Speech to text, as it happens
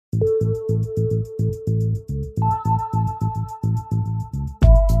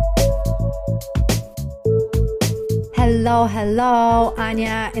Hello,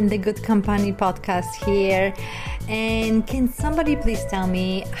 Anya in the Good Company podcast here. And can somebody please tell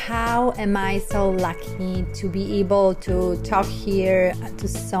me, how am I so lucky to be able to talk here to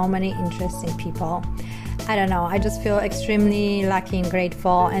so many interesting people? I don't know, I just feel extremely lucky and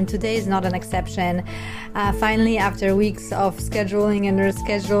grateful, and today is not an exception. Finally, after weeks of scheduling and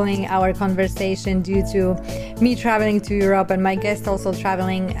rescheduling our conversation due to me traveling to Europe and my guest also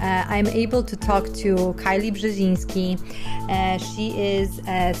traveling, I'm able to talk to Kylie Brzeziński. She is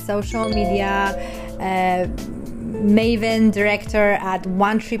a social media maven director at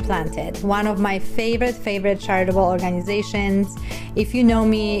One Tree Planted, one of my favorite charitable organizations. If you know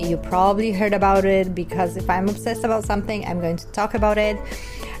me, you probably heard about it, because if I'm obsessed about something, I'm going to talk about it.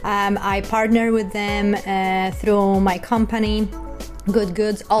 I partner with them through my company, Good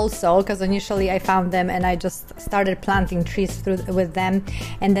Goods, also because initially I found them and I just started planting trees with them,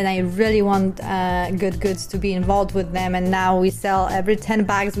 and then I really want Good Goods to be involved with them, and now we sell every 10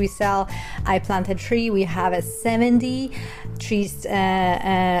 bags we sell, I plant a tree. We have a 70 trees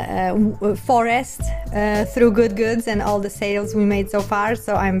forest through Good Goods and all the sales we made so far,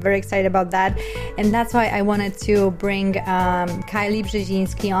 so I'm very excited about that, and that's why I wanted to bring Kylie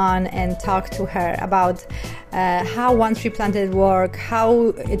Brzeziński on and talk to her about how One Tree Planted work,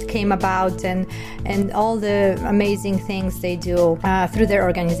 how it came about, and all the amazing things they do through their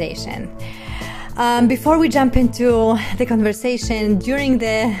organization. Before we jump into the conversation, during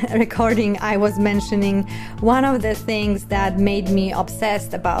the recording I was mentioning one of the things that made me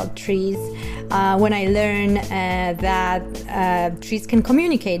obsessed about trees when I learned that trees can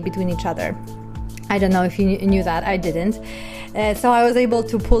communicate between each other. I don't know if you knew that, I didn't. So I was able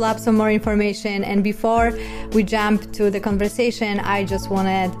to pull up some more information, and before we jump to the conversation, I just want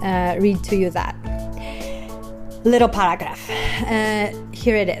to read to you that little paragraph.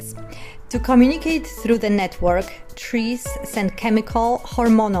 Here it is. To communicate through the network, trees send chemical,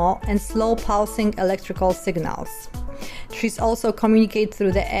 hormonal, and slow pulsing electrical signals. Trees also communicate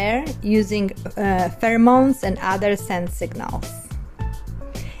through the air using pheromones and other scent signals.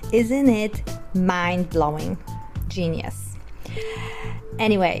 Isn't it mind-blowing? Genius.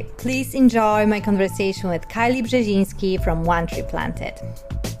 Anyway, please enjoy my conversation with Kylie Brzeziński from One Tree Planted.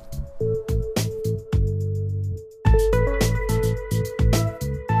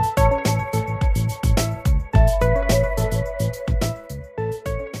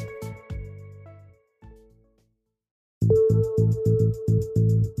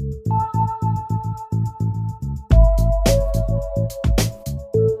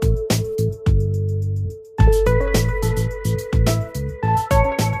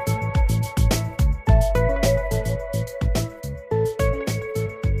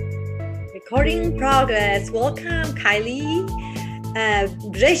 Recording progress. Welcome, Kylie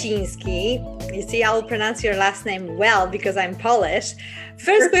Brzeziński. You see, I will pronounce your last name well because I'm Polish.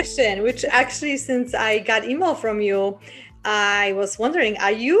 First question, which actually, since I got email from you, I was wondering,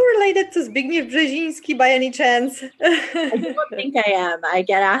 are you related to Zbigniew Brzeziński by any chance? I don't think I am. I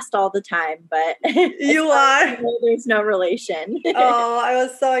get asked all the time, but you are. There's no relation. Oh, I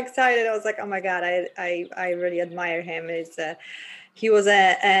was so excited. I was like, oh my God, I really admire him. He was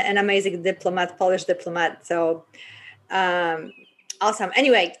an amazing diplomat, Polish diplomat. So awesome.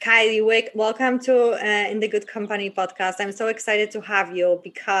 Anyway, Kylie, welcome to In the Good Company podcast. I'm so excited to have you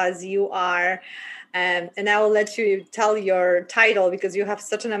because you are, and I will let you tell your title because you have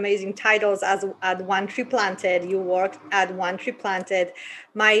such an amazing titles as at One Tree Planted. You worked at One Tree Planted,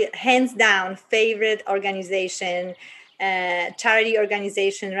 my hands down favorite organization, charity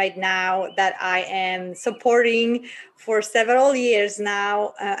organization right now that I am supporting for several years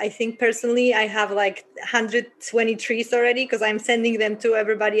now. I think personally I have like 120 trees already because I'm sending them to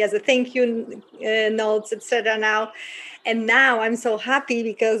everybody as a thank you notes, etc. now. And now I'm so happy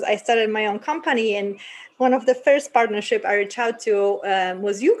because I started my own company, and one of the first partnership I reached out to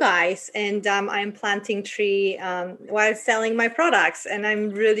was you guys, and I'm planting tree while selling my products, and I'm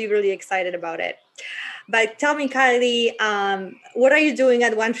really, really excited about it. But tell me, Kylie, what are you doing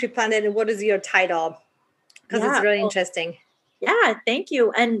at One Tree Planted, and what is your title? Because it's really interesting. Yeah, thank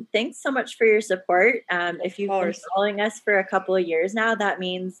you. And thanks so much for your support. If you've been following us for a couple of years now, that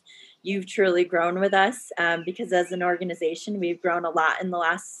means you've truly grown with us because as an organization, we've grown a lot in the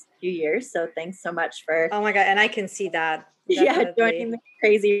last few years. So thanks so much for... Oh my God, and I can see that. Definitely. Yeah, joining the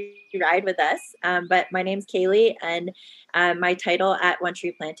crazy ride with us. But my name's Kaylee, and my title at One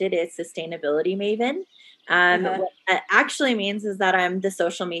Tree Planted is Sustainability Maven. What that actually means is that I'm the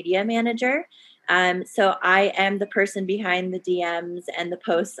social media manager. So I am the person behind the DMs and the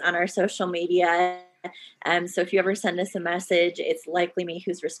posts on our social media. So if you ever send us a message, it's likely me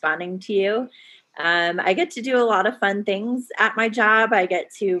who's responding to you. I get to do a lot of fun things at my job. I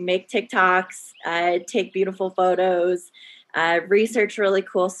get to make TikToks, take beautiful photos, research really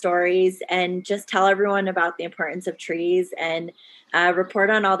cool stories, and just tell everyone about the importance of trees and report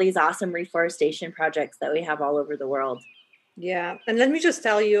on all these awesome reforestation projects that we have all over the world. Yeah. And let me just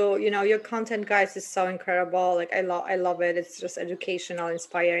tell you, your content, guys, is so incredible. Like I love it. It's just educational,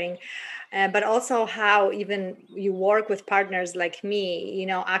 inspiring. But also how even you work with partners like me,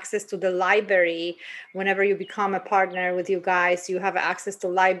 access to the library. Whenever you become a partner with you guys, you have access to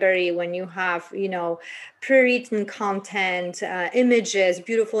library when you have, pre-written content, images,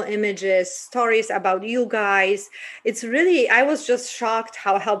 beautiful images, stories about you guys. It's really, I was just shocked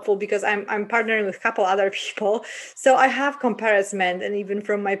how helpful, because I'm partnering with a couple other people. So I have comparison, and even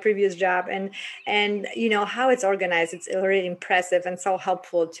from my previous job, and how it's organized, it's really impressive and so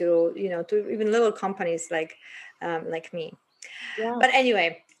helpful to, to even little companies like me. Yeah. But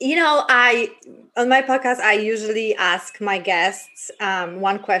anyway, I on my podcast, I usually ask my guests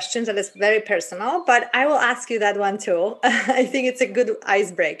one question that is very personal, but I will ask you that one too. I think it's a good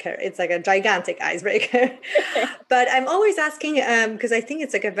icebreaker. It's like a gigantic icebreaker. But I'm always asking because I think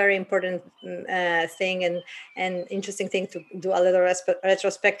it's like a very important thing and interesting thing to do a little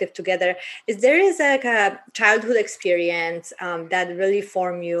retrospective together. Is there is like a childhood experience that really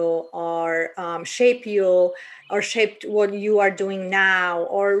form you or shape you, or shaped what you are doing now,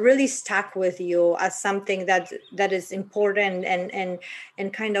 or really stuck with you as something that is important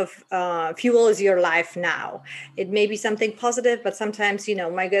and kind of fuels your life now? It may be something positive, but sometimes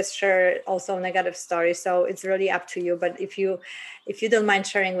my guests share also negative stories, so it's really up to you. But if you don't mind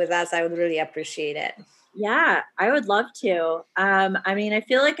sharing with us, I would really appreciate it. Yeah, I would love to. I mean, I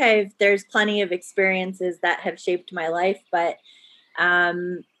feel like there's plenty of experiences that have shaped my life, but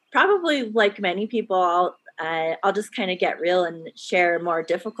probably like many people, I'll just kind of get real and share a more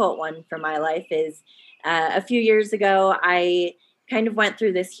difficult one for my life. Is a few years ago, I kind of went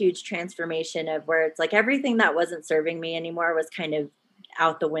through this huge transformation of where it's like everything that wasn't serving me anymore was kind of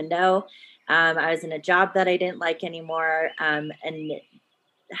out the window. I was in a job that I didn't like anymore, and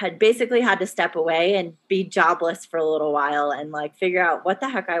had basically had to step away and be jobless for a little while and like figure out what the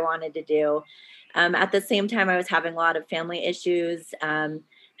heck I wanted to do. At the same time, I was having a lot of family issues,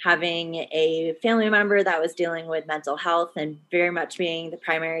 having a family member that was dealing with mental health and very much being the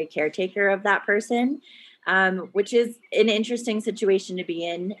primary caretaker of that person, which is an interesting situation to be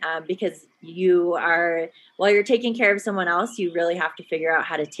in because while you're taking care of someone else, you really have to figure out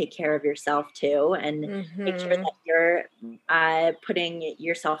how to take care of yourself too, and make sure that you're putting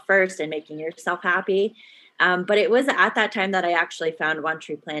yourself first and making yourself happy. But it was at that time that I actually found One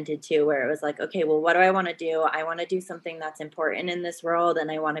Tree Planted too, where it was like, okay, well, what do I want to do? I want to do something that's important in this world,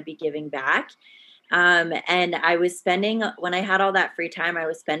 and I want to be giving back. And I was when I had all that free time, I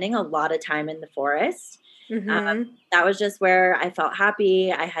was spending a lot of time in the forest. That was just where I felt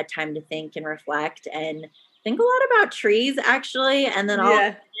happy. I had time to think and reflect and think a lot about trees, actually. And then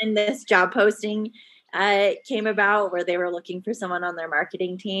all in this job posting came about where they were looking for someone on their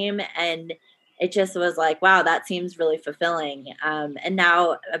marketing team, and it just was like, wow, that seems really fulfilling. And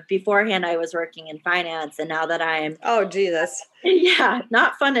now beforehand I was working in finance, and now that I'm Jesus, yeah,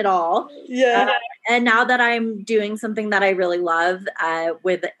 not fun at all. And now that I'm doing something that I really love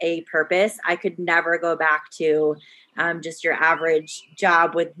with a purpose, I could never go back to just your average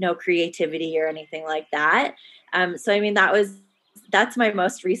job with no creativity or anything like that. So I mean, that's my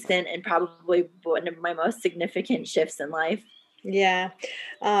most recent and probably one of my most significant shifts in life. Yeah.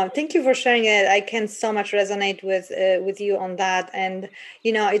 Thank you for sharing it. I can so much resonate with you on that. And,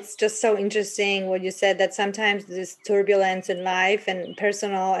 it's just so interesting what you said, that sometimes this turbulence in life and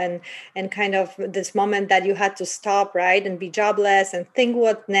personal and kind of this moment that you had to stop, right, and be jobless and think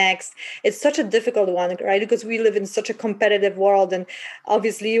what next. It's such a difficult one, right? Because we live in such a competitive world, and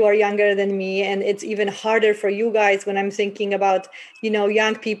obviously you are younger than me, and it's even harder for you guys when I'm thinking about,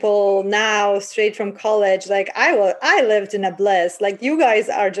 young people now straight from college. Like I lived in a like you guys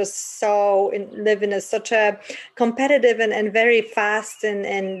are just live in such a competitive and very fast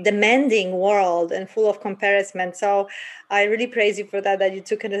and demanding world and full of comparison. So I really praise you for that you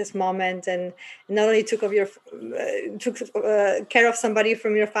took in this moment and not only took care of somebody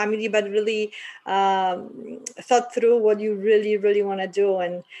from your family, but really thought through what you really, really want to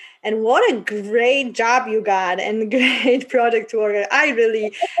do. And what a great job you got and great project to work.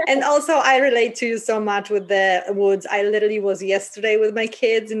 And also I relate to you so much with the woods. I literally was yesterday with my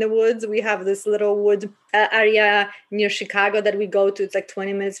kids in the woods. We have this little wood area near Chicago that we go to. It's like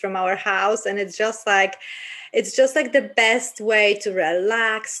 20 minutes from our house. And it's just like the best way to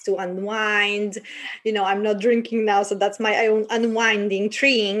relax, to unwind. I'm not drinking now, so that's my own unwinding,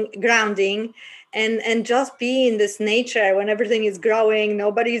 treeing, grounding, and just be in this nature when everything is growing,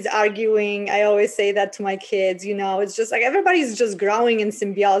 nobody's arguing. I always say that to my kids. It's just like everybody's just growing in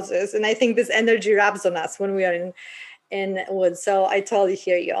symbiosis, and I think this energy rubs on us when we are in woods. So I totally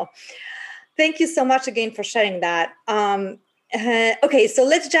hear you. Thank you so much again for sharing that. Okay, so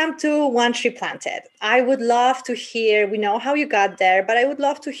let's jump to One Tree Planted. I would love to hear, we know how you got there, but I would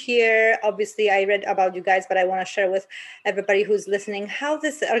love to hear, obviously I read about you guys, but I want to share with everybody who's listening how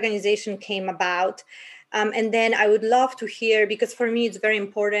this organization came about. And then I would love to hear, because for me, it's very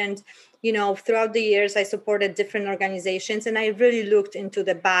important, throughout the years, I supported different organizations and I really looked into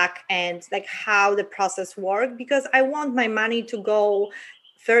the back end, like how the process worked, because I want my money to go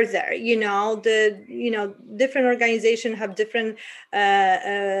further. Different organizations have different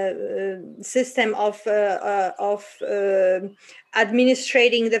system of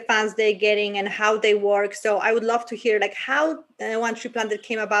administrating the funds they're getting and how they work. So I would love to hear like how One Tree Planted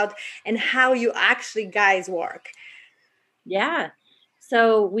came about and how you actually guys work. Yeah.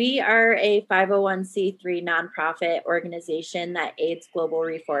 So we are a 501c3 nonprofit organization that aids global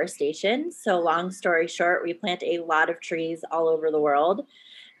reforestation. So long story short, we plant a lot of trees all over the world.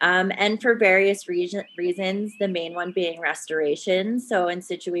 And for various reasons, the main one being restoration. So in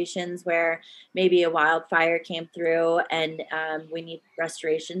situations where maybe a wildfire came through and we need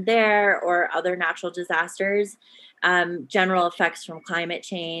restoration there, or other natural disasters, general effects from climate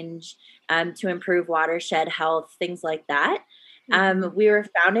change, to improve watershed health, things like that. We were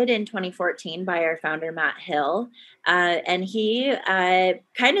founded in 2014 by our founder, Matt Hill, and he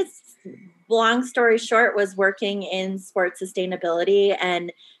kind of, long story short, was working in sports sustainability,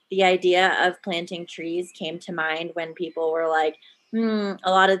 and the idea of planting trees came to mind when people were like, a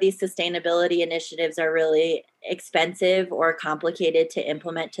lot of these sustainability initiatives are really expensive or complicated to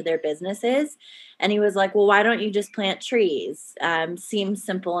implement to their businesses. And he was like, well, why don't you just plant trees? Seems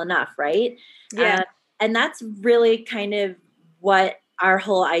simple enough, right? Yeah. And that's really kind of what our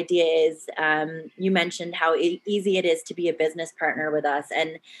whole idea is. You mentioned how easy it is to be a business partner with us.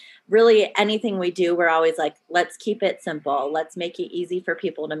 And really anything we do, we're always like, let's keep it simple. Let's make it easy for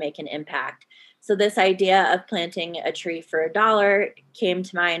people to make an impact. So this idea of planting a tree for $1 came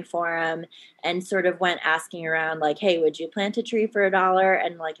to mind for him, and sort of went asking around like, hey, would you plant a tree for $1?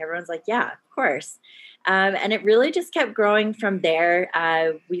 And like, everyone's like, yeah, of course. And it really just kept growing from there.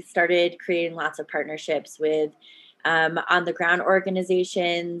 We started creating lots of partnerships with on the ground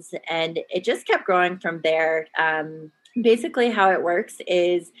organizations, and it just kept growing from there. Basically how it works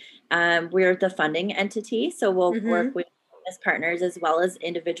is we're the funding entity. So we'll work with business partners as well as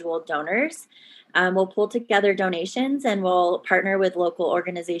individual donors. We'll pull together donations and we'll partner with local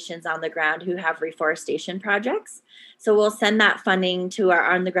organizations on the ground who have reforestation projects. So we'll send that funding to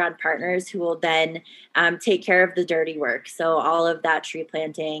our on the ground partners, who will then take care of the dirty work. So all of that tree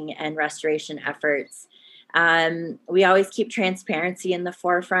planting and restoration efforts. We always keep transparency in the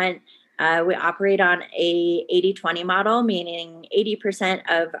forefront. We operate on a 80-20 model, meaning 80%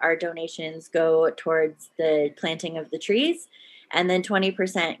 of our donations go towards the planting of the trees, and then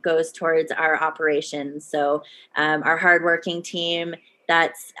 20% goes towards our operations. So our hardworking team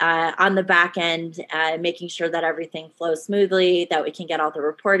that's on the back end, making sure that everything flows smoothly, that we can get all the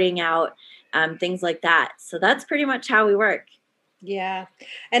reporting out, things like that. So that's pretty much how we work. Yeah.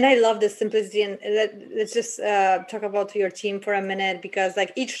 And I love this simplicity. And let's just talk about your team for a minute, because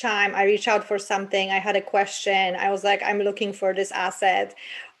like each time I reach out for something, I had a question, I was like, I'm looking for this asset,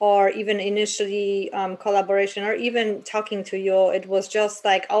 or even initially collaboration, or even talking to you, it was just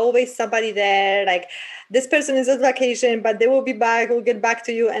like always somebody there, like this person is on vacation, but they will be back, we'll get back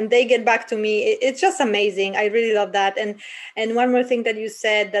to you, and they get back to me. It's just amazing. I really love that. And one more thing that you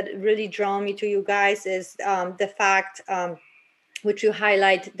said that really drew me to you guys is the fact, which you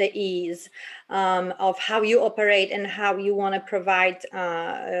highlight, the ease of how you operate and how you want to provide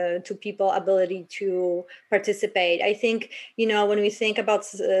to people ability to participate. I think, when we think about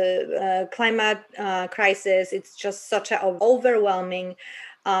climate crisis, it's just such an overwhelming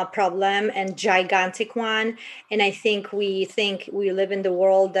problem and gigantic one. And I think we live in the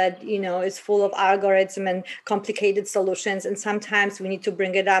world that, is full of algorithm and complicated solutions. And sometimes we need to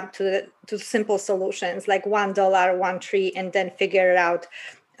bring it up to simple solutions like $1, 1 tree, and then figure it out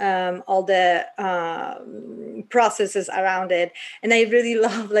all the processes around it. And I really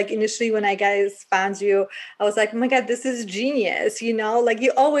love, like, initially when I guys found you, I was like, oh my God, this is genius. Like,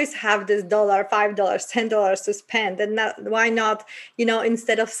 you always have this $1, $5, $10 to spend. And why not,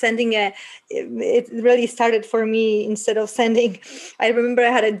 instead of sending it really started for me, instead of sending, I remember I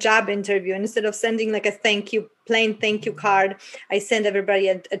had a job interview, and instead of sending like a plain thank you card, I sent everybody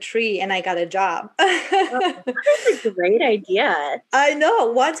a tree, and I got a job. That's a great idea. I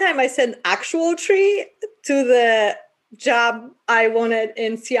know. One time I sent actual tree to the job I wanted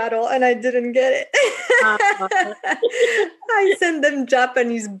in Seattle, and I didn't get it. I sent them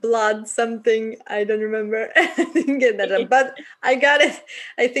Japanese blood something. I don't remember. I didn't get that, but I got it.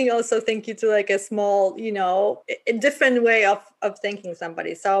 I think also thank you to like a small, a different way of thanking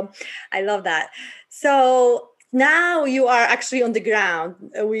somebody. So I love that. So now you are actually on the ground.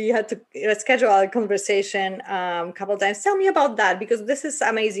 We had to schedule a conversation a couple of times. Tell me about that, because this is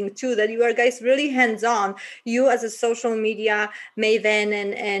amazing too, that you are guys really hands-on. You as a social media maven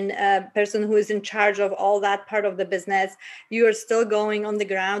and a person who is in charge of all that part of the business, you are still going on the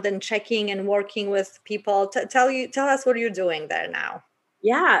ground and checking and working with people. Tell us what you're doing there now.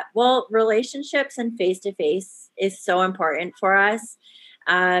 Yeah, well, relationships and face-to-face is so important for us.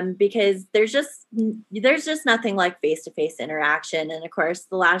 Because there's just nothing like face-to-face interaction. And of course,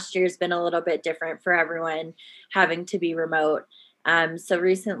 the last year has been a little bit different for everyone having to be remote. So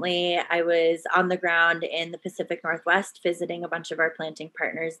recently I was on the ground in the Pacific Northwest visiting a bunch of our planting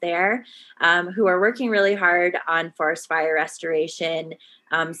partners there, who are working really hard on forest fire restoration,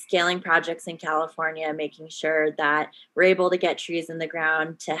 scaling projects in California, making sure that we're able to get trees in the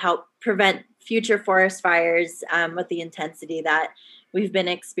ground to help prevent future forest fires with the intensity that we've been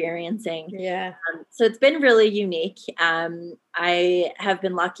experiencing. Yeah. So it's been really unique. I have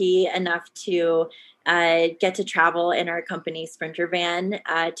been lucky enough to get to travel in our company Sprinter van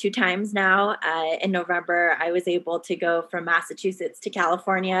 2 times now. In November, I was able to go from Massachusetts to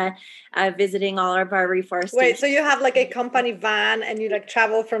California, visiting all of our reforestation. Wait, so you have like a company van and you like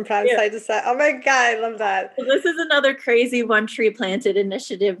travel from side to side? Oh my God, I love that. So this is another crazy One Tree Planted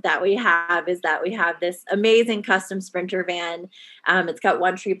initiative that we have, is that we have this amazing custom Sprinter van. It's got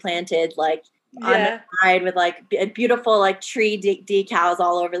One Tree Planted on the side with like beautiful like tree decals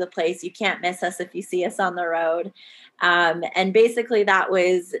all over the place. You can't miss us if you see us on the road. And basically that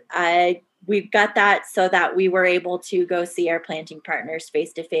was, we've got that so that we were able to go see our planting partners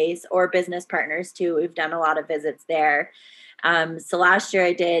face to face, or business partners too. We've done a lot of visits there. So last year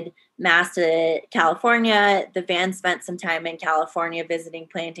I did Mass to California. The van spent some time in California visiting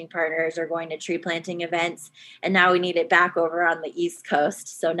planting partners or going to tree planting events. And now we need it back over on the East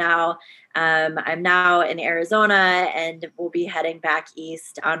Coast. So now I'm now in Arizona, and we'll be heading back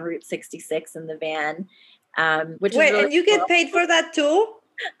east on Route 66 in the van. Which Wait, is really and you get paid for that too?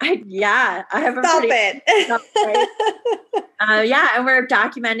 I have Stop it. And we're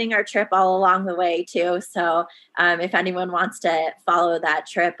documenting our trip all along the way too. So if anyone wants to follow that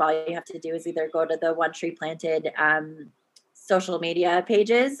trip, all you have to do is either go to the One Tree Planted social media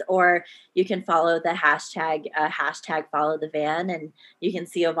pages, or you can follow the hashtag follow the van, and you can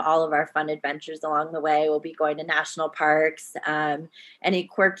see of all of our fun adventures along the way. We'll be going to national parks, any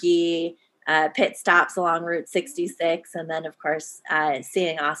quirky pit stops along Route 66, and then of course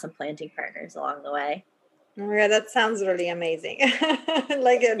seeing awesome planting partners along the way. Yeah, that sounds really amazing.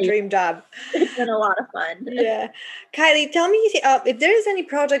 Like a dream job. It's been a lot of fun. Yeah. Kylie, tell me if there is any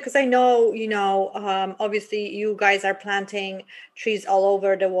project, because I know, obviously you guys are planting trees all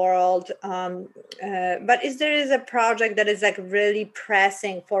over the world. But is a project that is like really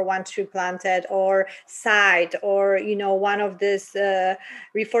pressing for One Tree Planted or site, or, one of these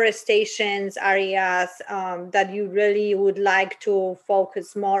reforestations areas that you really would like to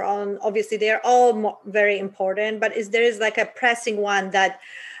focus more on? Obviously, they're all very important, but is like a pressing one that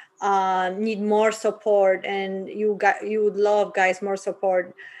need more support, and you would love guys more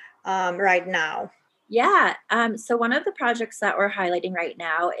support right now? Yeah. So one of the projects that we're highlighting right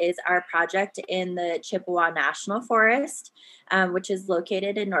now is our project in the Chippewa National Forest, which is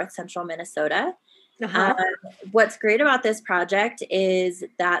located in north central Minnesota. Uh-huh. What's great about this project is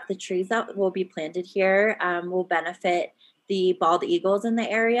that the trees that will be planted here will benefit the bald eagles in the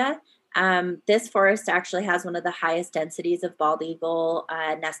area. This forest actually has one of the highest densities of bald eagle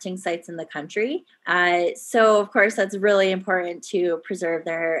nesting sites in the country. So, of course, that's really important to preserve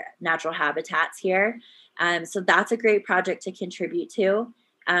their natural habitats here. So that's a great project to contribute to.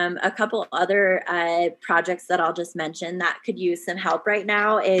 A couple other projects that I'll just mention that could use some help right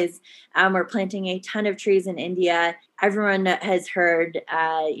now is we're planting a ton of trees in India. Everyone has heard,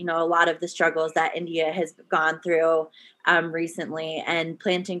 a lot of the struggles that India has gone through recently, and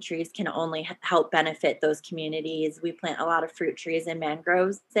planting trees can only help benefit those communities. We plant a lot of fruit trees and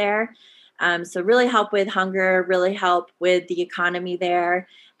mangroves there. So really help with hunger, really help with the economy there.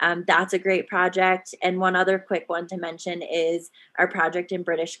 That's a great project. And one other quick one to mention is our project in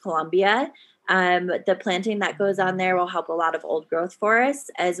British Columbia. The planting that goes on there will help a lot of old growth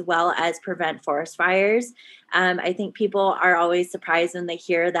forests as well as prevent forest fires. I think people are always surprised when they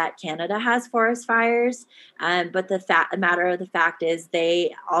hear that Canada has forest fires, but the matter of the fact is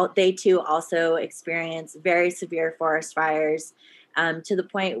they too also experience very severe forest fires, to the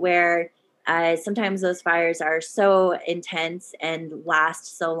point where sometimes those fires are so intense and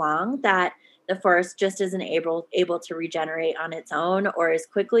last so long that the forest just isn't able to regenerate on its own or as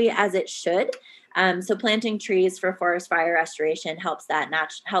quickly as it should. So planting trees for forest fire restoration helps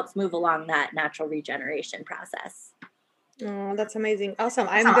helps move along that natural regeneration process. Oh, that's amazing. Awesome.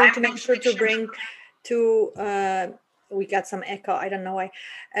 I'm going to make sure to bring to we got some echo, I don't know why,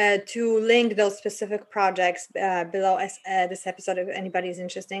 to link those specific projects below as this episode if anybody is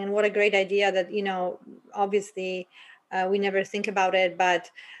interested. And what a great idea that, obviously we never think about it,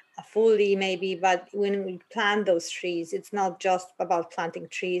 but fully maybe, but when we plant those trees, it's not just about planting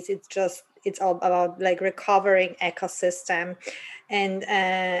trees, it's all about like recovering ecosystem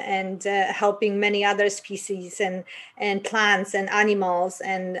and helping many other species and plants and animals,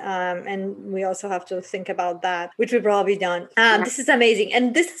 and we also have to think about that, which we've probably done. This is amazing,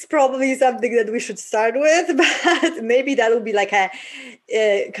 and this is probably something that we should start with, but maybe that will be like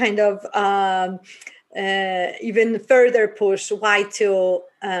a kind of even further push why to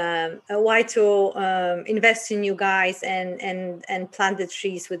invest in you guys and plant the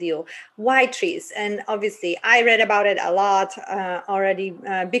trees with you. Why trees? And obviously I read about it a lot already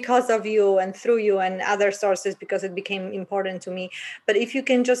because of you and through you and other sources, because it became important to me. But if you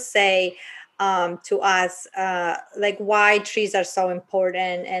can just say to us like why trees are so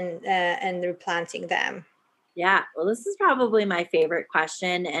important and replanting them. Yeah, well, this is probably my favorite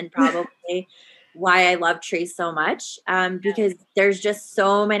question, and probably why I love trees so much, because there's just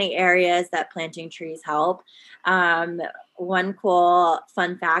so many areas that planting trees help. One cool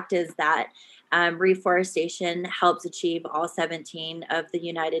fun fact is that reforestation helps achieve all 17 of the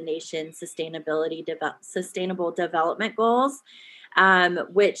United Nations Sustainable Development Goals,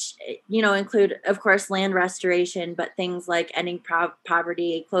 which include, of course, land restoration, but things like ending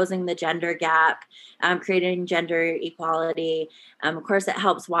poverty, closing the gender gap, creating gender equality. Of course, it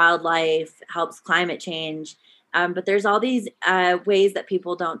helps wildlife, helps climate change. But there's all these ways that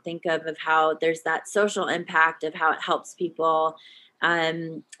people don't think of how there's that social impact of how it helps people.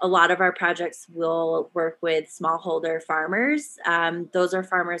 A lot of our projects will work with smallholder farmers. Those are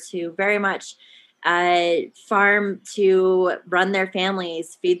farmers who very much farm to run their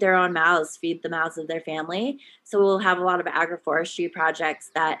families, feed their own mouths, feed the mouths of their family. So we'll have a lot of agroforestry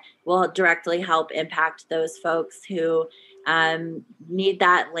projects that will directly help impact those folks who need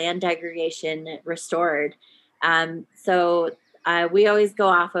that land degradation restored. So we always go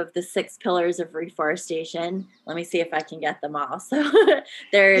off of the 6 pillars of reforestation. Let me see if I can get them all. So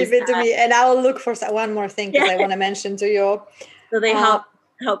there's give it to me, and I'll look for one more thing because I want to mention to you. So they help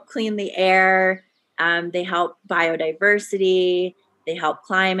clean the air. They help biodiversity. They help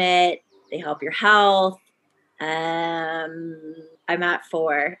climate. They help your health. I'm at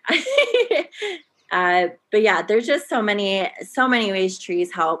 4. But yeah, there's just so many ways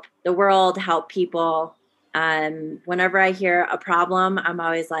trees help the world, help people. Whenever I hear a problem, I'm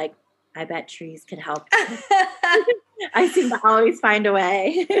always like, I bet trees could help. I seem to always find a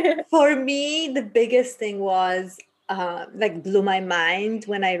way. For me, the biggest thing was blew my mind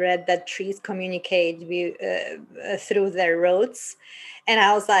when I read that trees communicate through their roots. And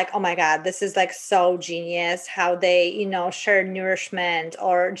I was like, oh my God, this is like so genius how they, share nourishment,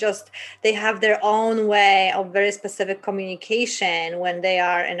 or just they have their own way of very specific communication when they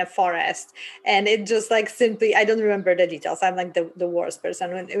are in a forest. And it just like simply, I don't remember the details. I'm like the worst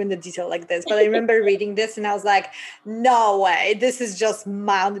person in the detail like this. But I remember reading this and I was like, no way, this is just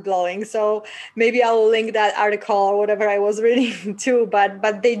mind blowing. So maybe I will link that article or whatever I was reading too.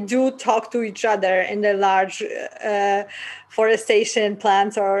 But they do talk to each other in the large forestation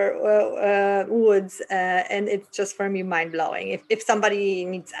plants or woods, and it's just for me mind-blowing if somebody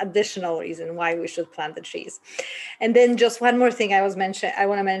needs additional reason why we should plant the trees. And then just one more thing I want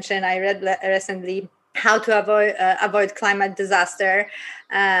to mention, I read recently how to avoid climate disaster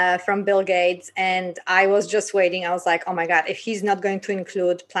from Bill Gates, and I was just waiting. I was like, oh my god, if he's not going to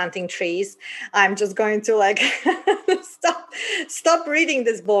include planting trees, I'm just going to like stop reading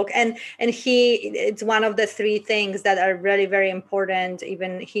this book. And it's one of the three things that are really very important.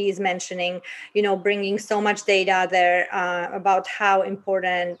 Even he's mentioning, bringing so much data there about how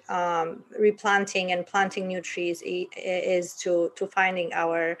important replanting and planting new trees is to finding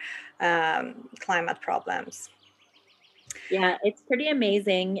our climate problems. Yeah, it's pretty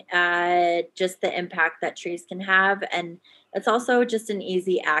amazing, just the impact that trees can have, and it's also just an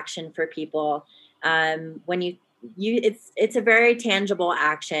easy action for people. When it's a very tangible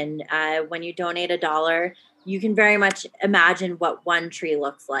action. When you donate $1, you can very much imagine what one tree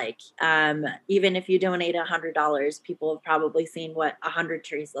looks like. Even if you donate $100, people have probably seen what 100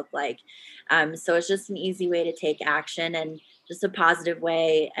 trees look like. So it's just an easy way to take action, and just a positive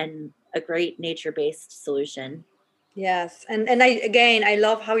way, and a great nature-based solution. Yes, and I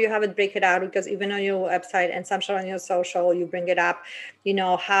love how you have it break it out, because even on your website and some on your social, you bring it up,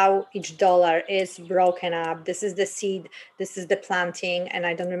 how each dollar is broken up. This is the seed, this is the planting, and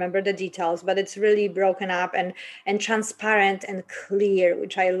I don't remember the details, but it's really broken up and transparent and clear,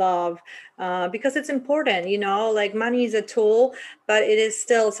 which I love, because it's important. Like money is a tool, but it is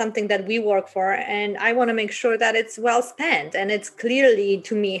still something that we work for, and I want to make sure that it's well spent, and it's clearly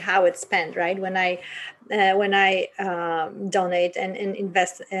to me how it's spent, right? When I donate and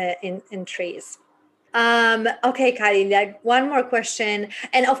invest in trees. Okay, Kylie, like one more question.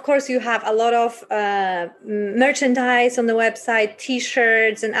 And of course, you have a lot of merchandise on the website,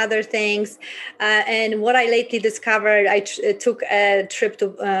 T-shirts and other things. And what I lately discovered, I took a trip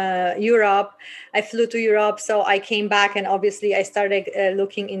to Europe. I flew to Europe, so I came back, and obviously I started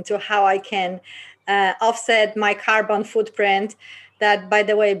looking into how I can offset my carbon footprint. That, by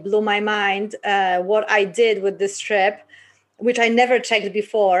the way, blew my mind, what I did with this trip, which I never checked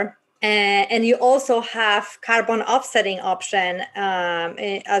before. And you also have carbon offsetting option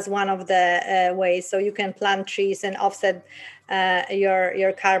as one of the ways. So you can plant trees and offset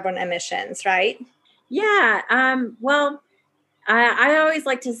your carbon emissions, right? Yeah. Well, I always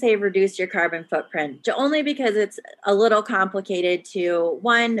like to say reduce your carbon footprint, only because it's a little complicated to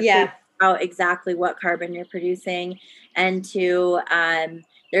figure out exactly what carbon you're producing, and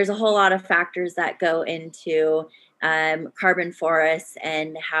there's a whole lot of factors that go into carbon forests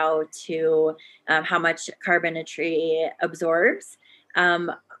and how much carbon a tree absorbs.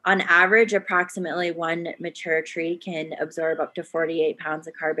 On average, approximately one mature tree can absorb up to 48 pounds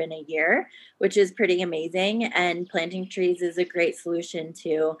of carbon a year, which is pretty amazing. And planting trees is a great solution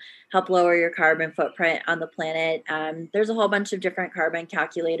to help lower your carbon footprint on the planet. There's a whole bunch of different carbon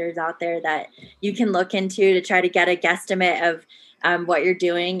calculators out there that you can look into to try to get a guesstimate of what you're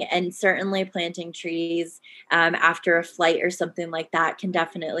doing. And certainly planting trees after a flight or something like that can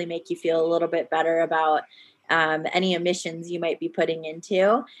definitely make you feel a little bit better about any emissions you might be putting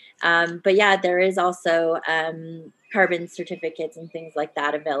into. But yeah, there is also carbon certificates and things like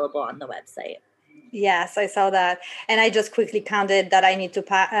that available on the website. Yes, I saw that. And I just quickly counted that I need to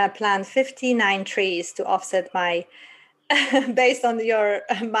plant 59 trees to offset my, based on your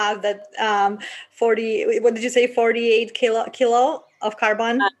math, that 40, what did you say, 48 kilo of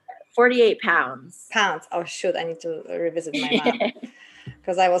carbon? 48 pounds. Pounds. Oh, shoot, I need to revisit my math.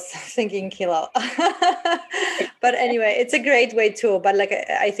 Because I was thinking kilo. But anyway, it's a great way too. But like,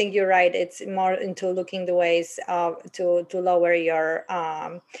 I think you're right. It's more into looking the ways to lower your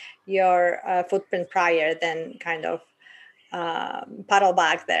footprint prior than kind of paddle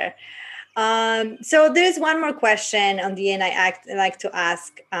back there. So there's one more question on the end I like to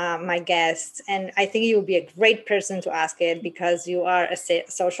ask my guests, and I think you would be a great person to ask it because you are a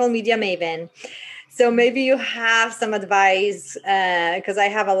social media maven. So maybe you have some advice, because I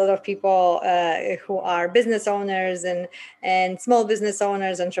have a lot of people who are business owners and small business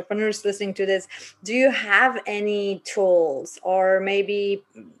owners, entrepreneurs listening to this. Do you have any tools or maybe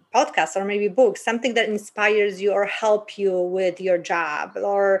podcasts or maybe books, something that inspires you or help you with your job?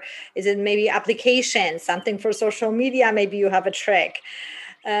 Or is it maybe applications, something for social media? Maybe you have a trick.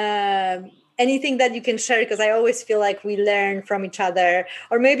 Anything that you can share, because I always feel like we learn from each other,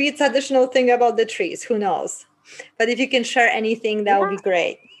 or maybe it's additional thing about the trees, who knows? But if you can share anything, that would be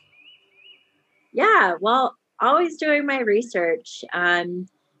great. Yeah, well, always doing my research.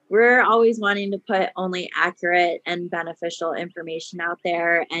 We're always wanting to put only accurate and beneficial information out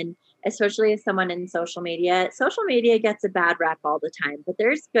there. And especially as someone in social media gets a bad rep all the time, but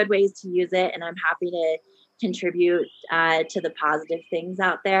there's good ways to use it. And I'm happy to contribute to the positive things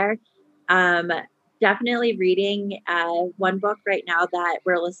out there. Definitely reading one book right now that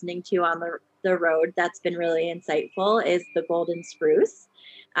we're listening to on the road that's been really insightful is the golden spruce.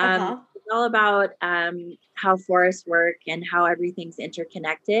 It's all about how forests work and how everything's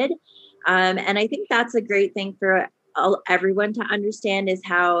interconnected. And I think that's a great thing for everyone to understand is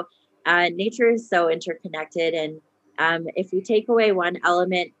how nature is so interconnected. And if we take away one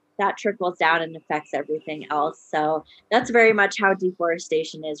element, that trickles down and affects everything else. So that's very much how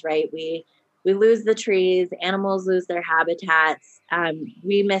deforestation is, right? We lose the trees, animals lose their habitats.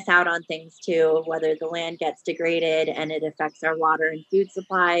 We miss out on things too, whether the land gets degraded and it affects our water and food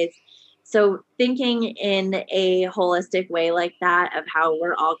supplies. So thinking in a holistic way like that of how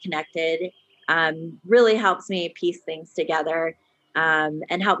we're all connected really helps me piece things together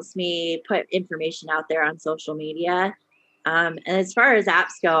and helps me put information out there on social media. And as far as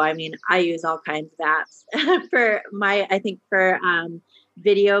apps go, I mean, I use all kinds of apps for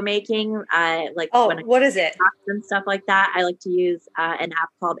video making. What is it? And stuff like that. I like to use an app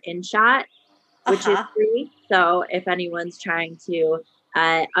called InShot, which is free. So if anyone's trying to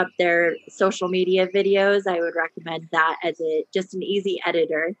up their social media videos, I would recommend that as just an easy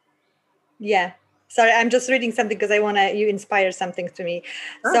editor. Yeah. Sorry, I'm just reading something because you inspire something to me.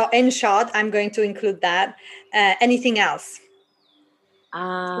 Oh. So InShot, I'm going to include that. Anything else?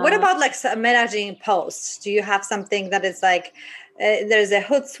 What about like managing posts? Do you have something that is like, there's a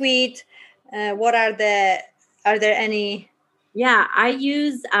Hootsuite? Are there any? Yeah, I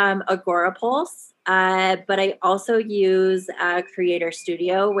use Agorapulse, but I also use Creator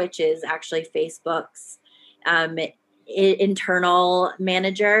Studio, which is actually Facebook's internal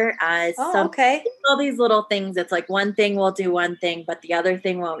manager. Okay. All these little things. It's like one thing will do one thing, but the other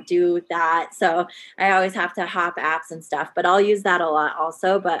thing won't do that. So I always have to hop apps and stuff, but I'll use that a lot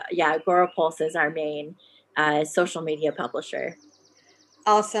also. But yeah, Agorapulse is our main social media publisher.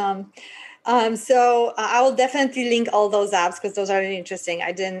 Awesome. So I will definitely link all those apps because those are really interesting.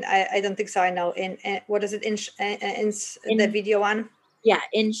 I don't think so. I know what is it in the video one? Yeah,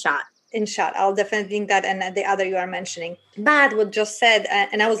 InShot. InShot. I'll definitely link that and the other you are mentioning. But what just said,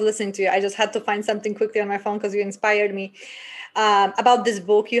 and I was listening to you, I just had to find something quickly on my phone because you inspired me about this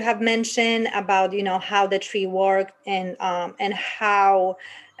book you have mentioned about, how the tree worked and how,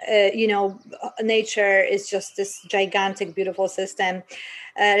 nature is just this gigantic, beautiful system.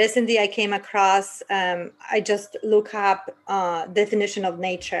 Recently, I came across, I just look up definition of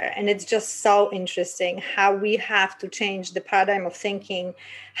nature, and it's just so interesting how we have to change the paradigm of thinking,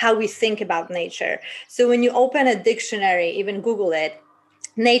 how we think about nature. So when you open a dictionary, even Google it,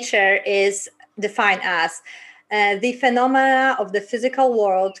 nature is defined as the phenomena of the physical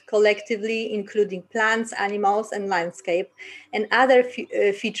world collectively, including plants, animals, and landscape, and other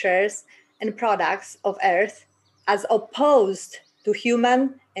features and products of Earth, as opposed to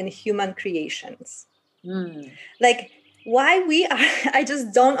human and human creations. Like why we are, I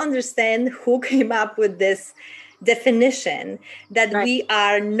just don't understand who came up with this definition that we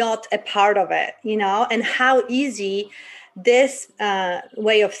are not a part of it, and how easy this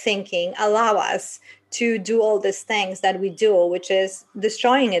way of thinking allow us to do all these things that we do, which is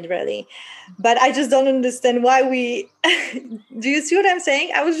destroying it really. But I just don't understand why do you see what I'm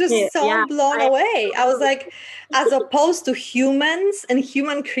saying? I was just blown away. I was like, as opposed to humans and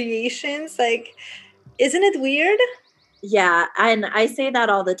human creations, like, isn't it weird? Yeah. And I say that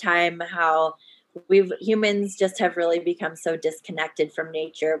all the time, how humans just have really become so disconnected from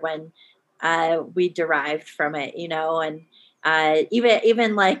nature when we derived from it, and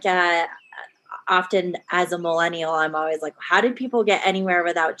even like often as a millennial, I'm always like, how did people get anywhere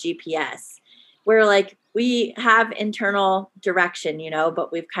without GPS? We're like, we have internal direction,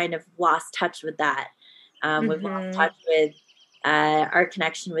 but we've kind of lost touch with that. We've lost touch with our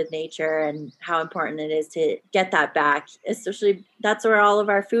connection with nature and how important it is to get that back. Especially that's where all of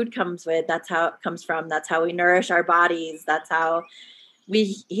our food comes with. That's how it comes from. That's how we nourish our bodies. That's how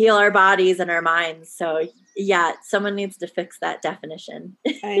we heal our bodies and our minds. So yeah, someone needs to fix that definition.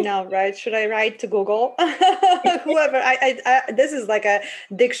 I know, right? Should I write to Google? Whoever. I this is like a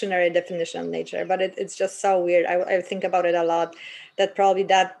dictionary definition of nature, but it's just so weird. I think about it a lot. That probably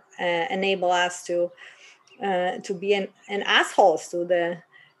that enable us to be an assholes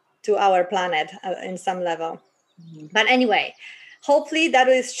to our planet in some level. But anyway, hopefully that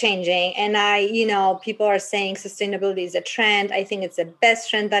is changing. And people are saying sustainability is a trend. I think it's the best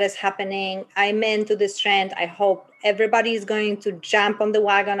trend that is happening. I'm into this trend. I hope everybody is going to jump on the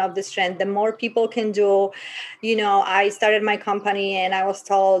wagon of this trend. The more people can do, I started my company and I was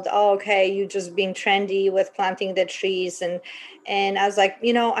told, oh, okay, you just being trendy with planting the trees. And I was like,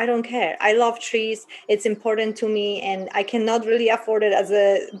 I don't care. I love trees. It's important to me. And I cannot really afford it as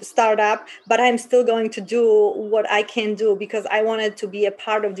a startup, but I'm still going to do what I can do because I wanted to be a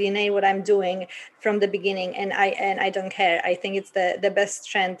part of DNA, what I'm doing from the beginning. And I don't care. I think it's the best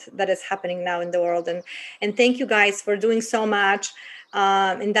trend that is happening now in the world. And thank you guys for doing so much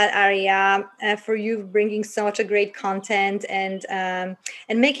in that area, for you bringing such a great content and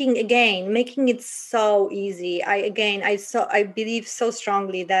making it so easy. I believe so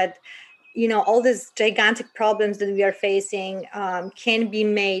strongly that all these gigantic problems that we are facing can be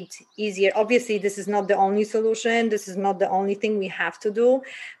made easier. Obviously, this is not the only solution. This is not the only thing we have to do,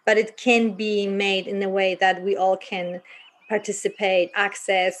 but it can be made in a way that we all can participate,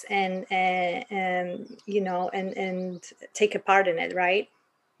 access, and take a part in it, right?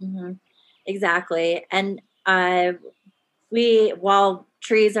 Mm-hmm. Exactly. And while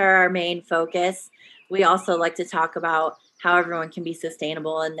trees are our main focus, we also like to talk about how everyone can be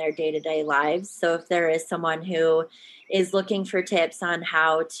sustainable in their day-to-day lives. So if there is someone who is looking for tips on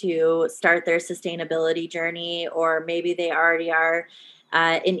how to start their sustainability journey, or maybe they already are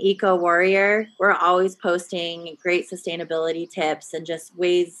an eco warrior, we're always posting great sustainability tips and just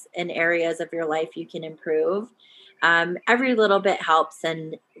ways and areas of your life you can improve. Every little bit helps,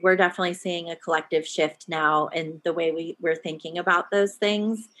 and we're definitely seeing a collective shift now in the way we're thinking about those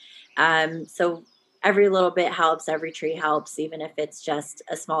things. So every little bit helps, every tree helps, even if it's just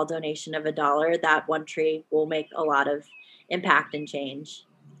a small donation of $1, that one tree will make a lot of impact and change.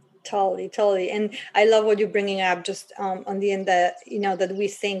 Totally. And I love what you're bringing up just on the end that, that we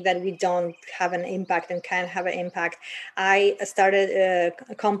think that we don't have an impact and can't have an impact. I started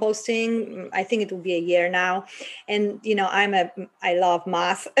composting, I think it will be a year now. And, I love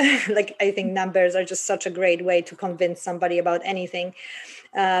math. Like, I think numbers are just such a great way to convince somebody about anything.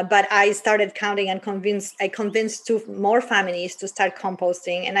 But I started counting and I convinced 2 more families to start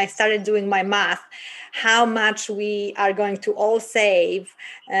composting. And I started doing my math, how much we are going to all save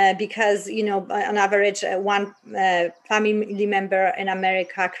because, on average, one family member in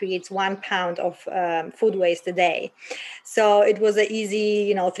America creates 1 pound of food waste a day. So it was an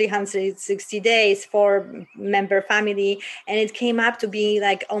easy, 360 days for member family. And it came up to be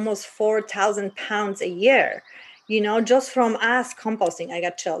like almost 4,000 pounds a year. Just from us composting. I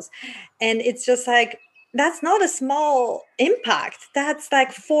got chills. And it's just like, that's not a small impact. That's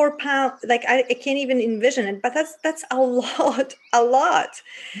like 4 pounds. Like I can't even envision it, but that's a lot.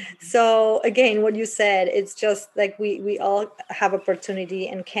 Mm-hmm. So again, what you said, it's just like we all have opportunity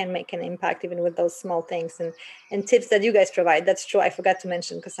and can make an impact even with those small things and tips that you guys provide. That's true. I forgot to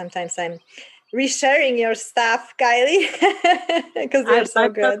mention because sometimes I'm resharing your stuff, Kylie, because they're so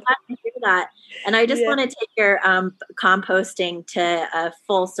good. I'm so glad to hear that. And I just want to take your composting to a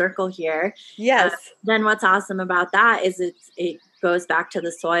full circle here. Yes. Then what's awesome about that is it goes back to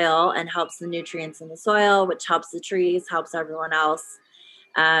the soil and helps the nutrients in the soil, which helps the trees, helps everyone else.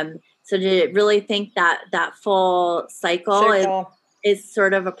 So to really think that full cycle is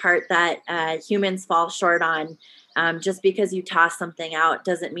sort of a part that humans fall short on. Just because you toss something out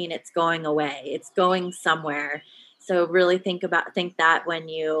doesn't mean it's going away. It's going somewhere. So really think that when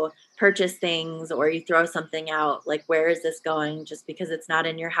you purchase things or you throw something out, like, where is this going? Just because it's not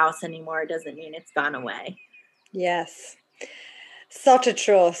in your house anymore doesn't mean it's gone away. Yes. Such a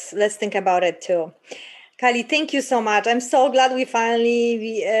truth. Let's think about it too. Kylie, thank you so much. I'm so glad we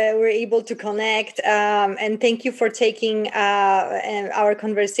finally were able to connect. And thank you for taking our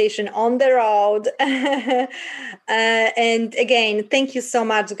conversation on the road. And again, thank you so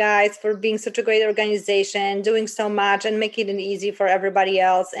much, guys, for being such a great organization, doing so much and making it easy for everybody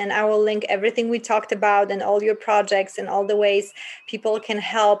else. And I will link everything we talked about and all your projects and all the ways people can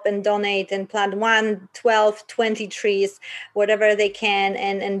help and donate and plant 1, 12, 20 trees, whatever they can,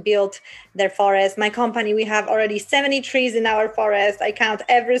 and build their forest. My company, we have already 70 trees in our forest. I count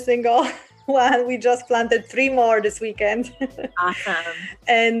every single one. We just planted 3 more this weekend. Awesome.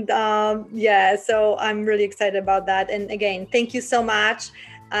 And so I'm really excited about that. And again, thank you so much.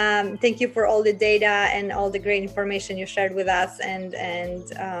 Thank you for all the data and all the great information you shared with us. And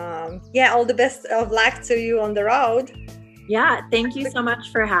all the best of luck to you on the road. Yeah, thank you so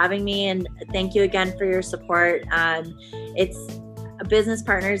much for having me. And thank you again for your support. It's business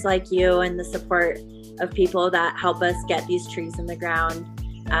partners like you and the support of people that help us get these trees in the ground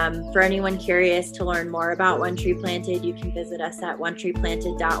For anyone curious to learn more about One Tree Planted, you can visit us at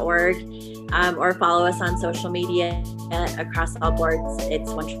onetreeplanted.org or follow us on social media across all boards.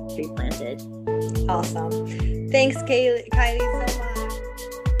 It's One Tree Planted. Awesome. Thanks, Kylie, so much.